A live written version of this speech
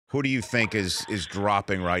Who do you think is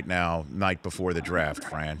dropping right now, night before the draft,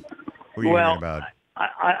 Fran? Who are you hearing Well, about?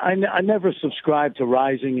 I never subscribe to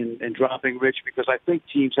rising and dropping, Rich, because I think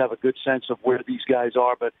teams have a good sense of where these guys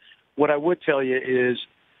are. But what I would tell you is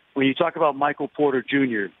when you talk about Michael Porter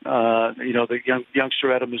Jr., the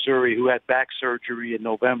youngster out of Missouri who had back surgery in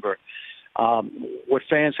November, what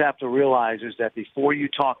fans have to realize is that before you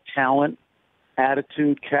talk talent,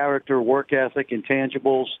 attitude, character, work ethic,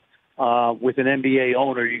 intangibles with an NBA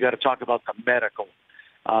owner, you got to talk about the medical.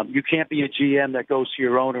 You can't be a GM that goes to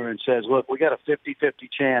your owner and says, look, we got a 50-50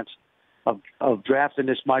 chance of drafting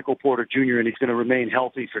this Michael Porter Jr. and he's going to remain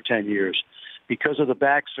healthy for 10 years. Because of the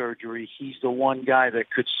back surgery, he's the one guy that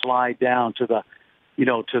could slide down to the,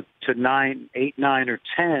 to 9, 8, 9, or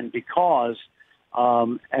 10 because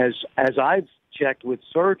as I've checked with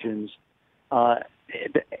surgeons,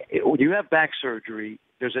 when you have back surgery,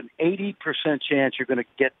 there's an 80% chance you're going to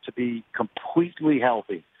get to be completely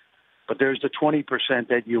healthy. But there's the 20%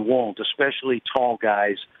 that you won't, especially tall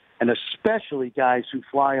guys and especially guys who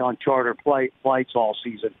fly on charter flights all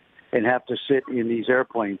season and have to sit in these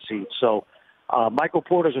airplane seats. So Michael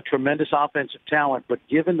Porter's a tremendous offensive talent, but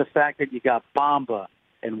given the fact that you got Bamba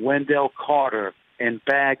and Wendell Carter and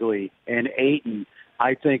Bagley and Ayton,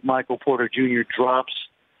 I think Michael Porter Jr. drops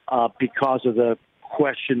because of the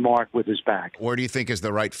question mark with his back. Where do you think is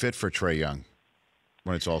the right fit for Trae Young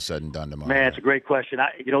when it's all said and done tomorrow? Man, it's a great question.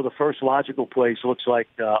 The first logical place looks like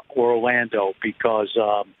Orlando because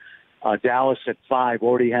Dallas at 5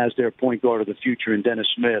 already has their point guard of the future in Dennis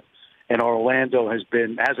Smith, and Orlando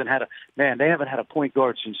they haven't had a point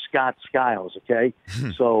guard since Scott Skiles. Okay,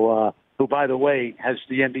 so who by the way has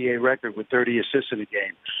the NBA record with 30 assists in a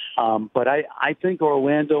game. But I think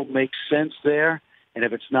Orlando makes sense there, and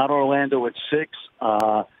if it's not Orlando at 6,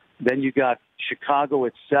 then you got Chicago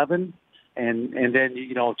at 7. And then,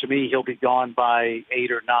 to me, he'll be gone by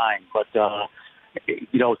 8 or 9. But,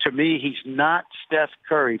 to me, he's not Steph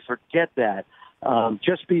Curry. Forget that.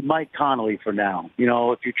 Just be Mike Conley for now.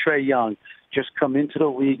 If you're Trae Young, just come into the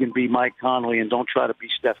league and be Mike Conley and don't try to be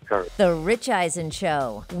Steph Curry. The Rich Eisen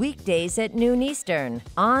Show, weekdays at noon Eastern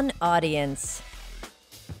on Audience.